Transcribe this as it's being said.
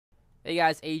Hey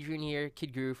guys, Adrian here,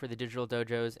 Kid Guru for the Digital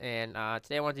Dojos, and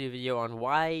today I want to do a video on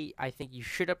why I think you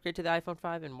should upgrade to the iPhone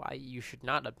 5 and why you should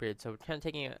not upgrade. So we're kind of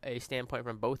taking a standpoint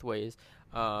from both ways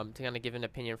to kind of give an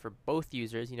opinion for both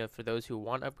users, for those who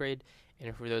want to upgrade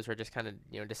and for those who are just kind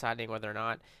of, deciding whether or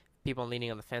not, people leaning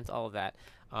on the fence, all of that.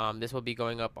 This will be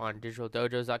going up on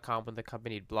digitaldojos.com with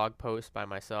accompanied blog post by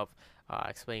myself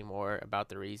explaining more about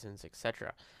the reasons,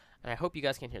 etc. And I hope you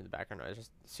guys can hear the background noise. There's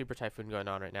just super typhoon going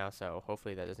on right now, so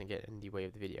hopefully that doesn't get in the way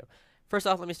of the video. First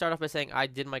off, let me start off by saying I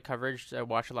did my coverage. I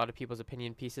watched a lot of people's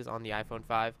opinion pieces on the iPhone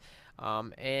 5,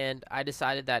 and I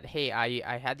decided that, hey,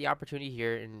 I had the opportunity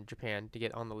here in Japan to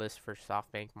get on the list for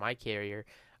SoftBank, my carrier,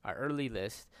 early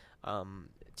list,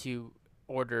 to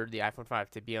order the iPhone 5,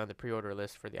 to be on the pre-order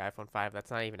list for the iPhone 5. That's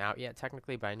not even out yet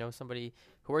technically, but I know somebody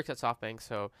who works at SoftBank,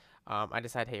 so I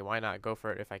decided, hey, why not go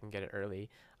for it if I can get it early?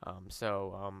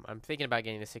 I'm thinking about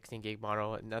getting the 16 gig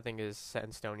model. Nothing is set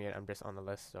in stone yet. I'm just on the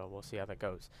list, so we'll see how that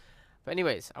goes. But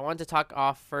anyways, I wanted to talk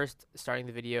off first, starting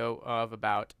the video of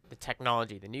about the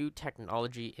technology, the new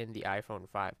technology in the iPhone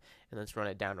 5, and let's run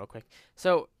it down real quick.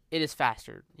 So it is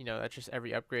faster. That's just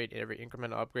every upgrade, every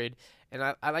incremental upgrade. And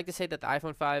I like to say that the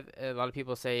iPhone 5, a lot of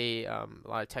people say, a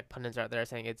lot of tech pundits out there are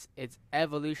saying it's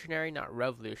evolutionary, not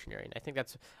revolutionary. And I think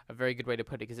that's a very good way to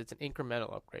put it because it's an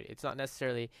incremental upgrade. It's not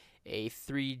necessarily a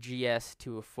 3GS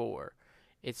to a 4.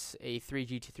 It's a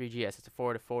 3G to 3GS. It's a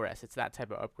 4 to 4S. It's that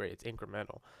type of upgrade. It's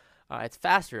incremental. It's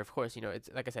faster, of course. It's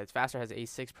like I said, it's faster. It has an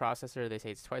A6 processor. They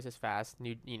say it's twice as fast.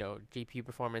 New, GPU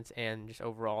performance and just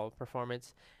overall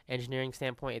performance. Engineering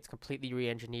standpoint, it's completely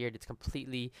re-engineered. It's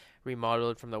completely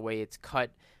remodeled from the way it's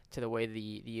cut to the way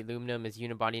the aluminum is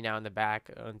unibody now in the back,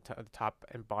 on the top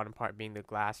and bottom part being the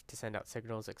glass to send out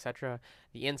signals, etc.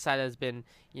 The inside has been,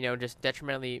 just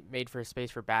detrimentally made for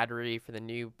space for battery, for the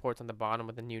new ports on the bottom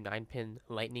with the new 9-pin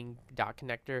lightning dock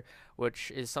connector, which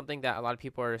is something that a lot of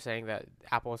people are saying that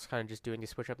Apple is kind of just doing to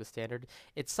switch up the standard.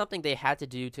 It's something they had to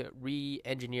do to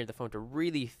re-engineer the phone to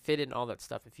really fit in all that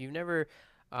stuff. If you've never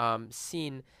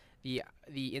seen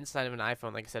the inside of an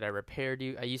iPhone, like I said,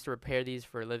 I used to repair these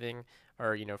for a living,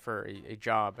 or for a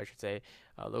job, I should say,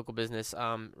 a local business.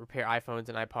 Repair iPhones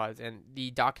and iPods, and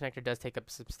the dock connector does take up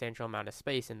a substantial amount of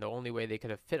space. And the only way they could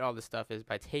have fit all this stuff is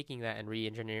by taking that and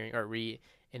re-engineering or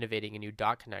re-innovating a new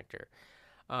dock connector.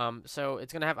 So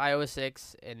it's gonna have iOS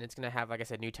 6, and it's gonna have, like I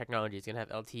said, new technology. It's gonna have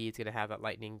LTE. It's gonna have that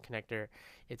Lightning connector.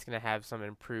 It's gonna have some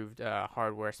improved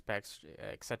hardware specs,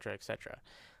 etc., etc.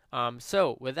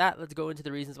 So with that, let's go into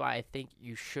the reasons why I think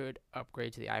you should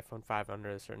upgrade to the iPhone 5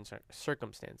 under certain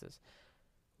circumstances.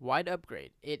 Why to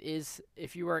upgrade? It is,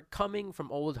 if you are coming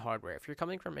from old hardware, if you're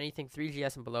coming from anything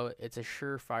 3GS and below, it's a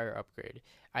surefire upgrade.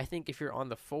 I think if you're on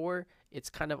the 4,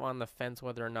 it's kind of on the fence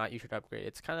whether or not you should upgrade.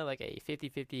 It's kind of like a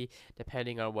 50-50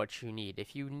 depending on what you need.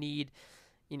 If you need,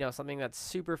 something that's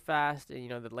super fast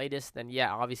and the latest, then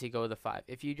yeah, obviously go with the 5.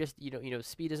 If you just,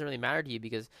 speed doesn't really matter to you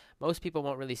because most people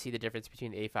won't really see the difference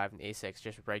between the A5 and A6,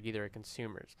 just regular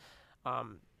consumers.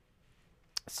 Um,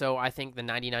 so I think the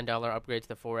 $99 upgrade to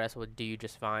the 4S would do you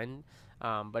just fine.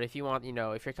 But if you want,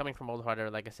 if you're coming from old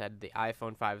hardware, like I said, the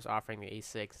iPhone 5 is offering the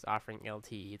A6, it's offering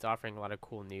LTE, it's offering a lot of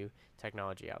cool new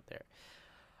technology out there.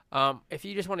 If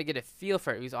you just want to get a feel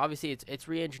for it, because obviously it's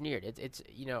re-engineered. It's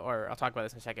or I'll talk about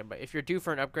this in a second. But if you're due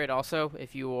for an upgrade, also,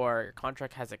 if your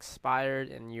contract has expired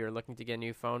and you're looking to get a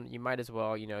new phone, you might as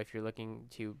well, if you're looking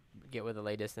to get with the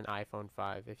latest, an iPhone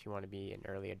 5, if you want to be an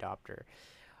early adopter.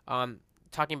 Um,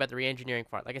 Talking about the re-engineering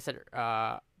part, like I said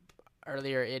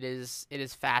earlier, it is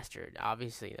faster.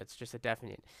 Obviously, that's just a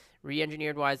definite.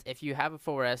 Re-engineered wise, if you have a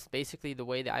 4S, basically the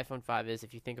way the iPhone 5 is,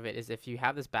 if you think of it, is if you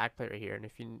have this backplate right here, and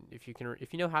if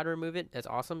you know how to remove it, that's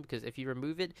awesome. Because if you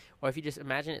remove it, or if you just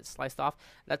imagine it sliced off,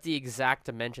 that's the exact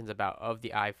dimensions of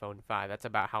the iPhone 5. That's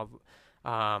about how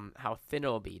thin it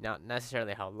will be, not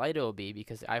necessarily how light it will be,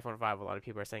 because the iPhone 5, a lot of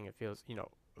people are saying it feels,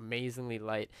 amazingly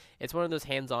light. It's one of those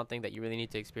hands-on thing that you really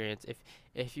need to experience.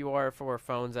 If you are for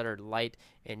phones that are light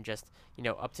and just,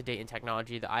 up to date in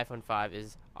technology, the iPhone 5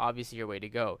 is obviously your way to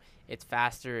go. It's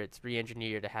faster, it's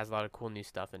re-engineered, it has a lot of cool new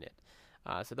stuff in it.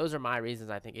 So those are my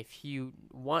reasons. I think if you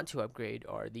want to upgrade,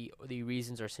 or the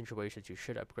reasons or situations you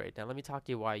should upgrade. Now let me talk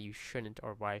to you why you shouldn't,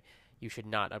 or why you should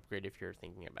not upgrade if you're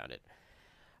thinking about it.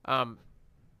 Um,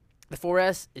 the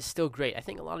 4S is still great. I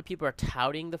think a lot of people are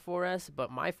touting the 4S, but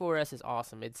my 4S is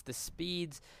awesome. It's the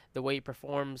speeds, the way it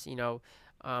performs,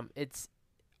 it's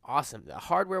awesome.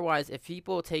 Hardware-wise, if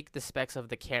people take the specs of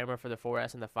the camera for the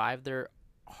 4S and the 5, they're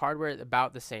hardware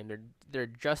about the same. They're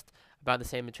just about the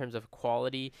same in terms of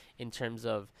quality, in terms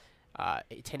of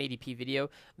 1080p video.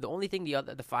 The only thing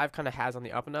the 5 kind of has on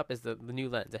the up and up is the new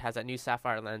lens. It has that new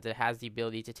sapphire lens. It has the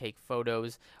ability to take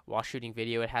photos while shooting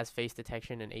video. It has face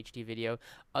detection and HD video.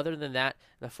 Other than that,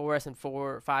 the 4S and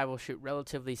 5 will shoot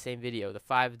relatively same video. The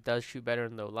 5 does shoot better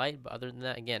in low light, but other than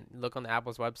that, again, look on the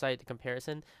Apple's website. The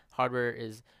comparison hardware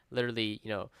is literally,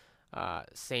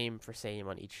 same for same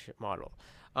on each model.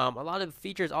 A lot of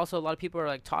features also a lot of people are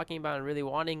like talking about and really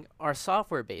wanting are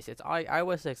software based. It's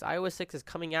iOS 6. iOS 6 is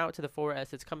coming out to the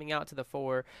 4S. It's coming out to the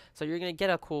 4. So you're going to get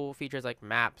a cool features like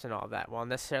maps and all that. While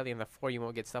necessarily in the 4 you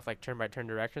won't get stuff like turn by turn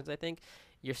directions, I think.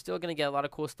 You're still going to get a lot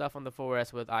of cool stuff on the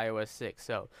 4S with iOS 6.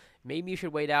 So maybe you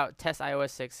should wait out, test iOS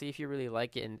 6, see if you really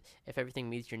like it, and if everything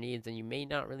meets your needs, then you may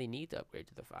not really need to upgrade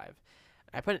to the 5.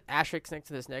 I put an asterisk next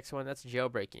to this next one. That's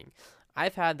jailbreaking.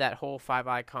 I've had that whole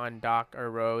 5-icon dock or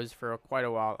rose for quite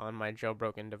a while on my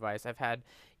jailbroken device. I've had,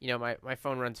 my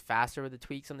phone runs faster with the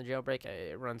tweaks on the jailbreak.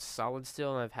 It runs solid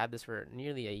still, and I've had this for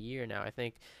nearly a year now, I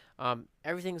think.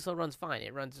 Everything still runs fine.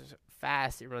 It runs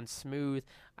fast. It runs smooth.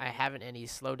 I haven't any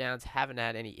slowdowns, haven't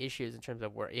had any issues in terms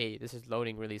of where, hey, this is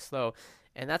loading really slow.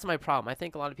 And that's my problem. I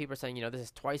think a lot of people are saying, this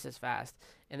is twice as fast.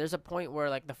 And there's a point where,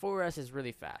 like, the 4S is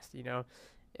really fast,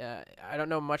 I don't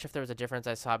know much if there was a difference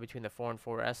I saw between the 4 and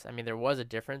 4S. I mean, there was a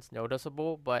difference,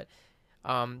 noticeable, but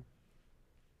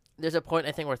there's a point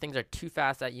I think where things are too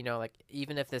fast that like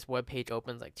even if this web page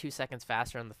opens like 2 seconds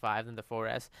faster on the 5 than the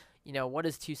 4S, what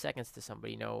is 2 seconds to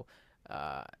somebody?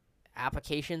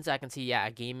 Applications I can see, yeah,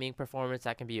 gaming performance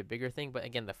that can be a bigger thing, but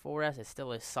again, the 4S is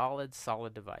still a solid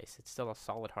device. It's still a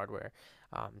solid hardware.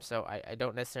 So I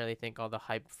don't necessarily think all the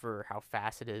hype for how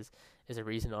fast it is a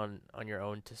reason on your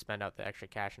own to spend out the extra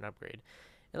cash and upgrade.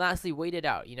 And lastly, wait it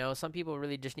out. Some people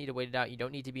really just need to wait it out. You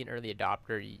don't need to be an early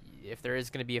adopter. If there is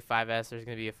going to be a 5S, there's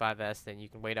going to be a 5S, then you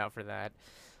can wait out for that.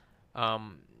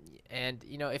 And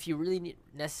if you really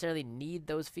necessarily need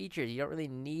those features, you don't really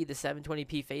need the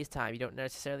 720p FaceTime, you don't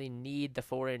necessarily need the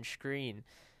 4-inch screen,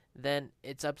 then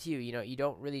it's up to you. You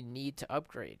don't really need to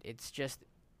upgrade. It's just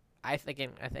again,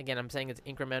 I'm saying it's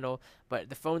incremental, but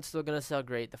the phone's still gonna sell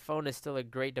great. The phone is still a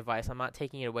great device. I'm not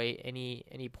taking it away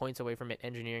any points away from it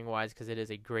engineering wise, because it is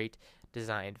a great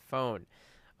designed phone.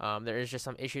 There is just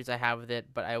some issues I have with it,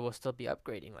 but I will still be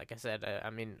upgrading. Like I said, I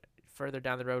mean, further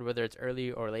down the road, whether it's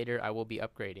early or later, I will be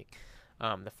upgrading.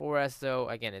 The 4S, though,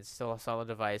 again, it's still a solid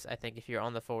device. I think if you're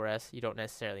on the 4S, you don't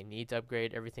necessarily need to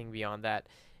upgrade. Everything beyond that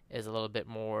is a little bit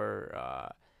more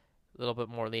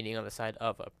leaning on the side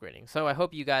of upgrading. So I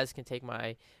hope you guys can take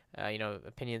my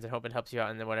opinions, and hope it helps you out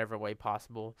in whatever way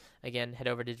possible. Again, head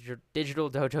over to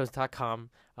digitaldojos.com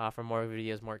for more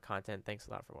videos, more content. Thanks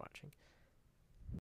a lot for watching.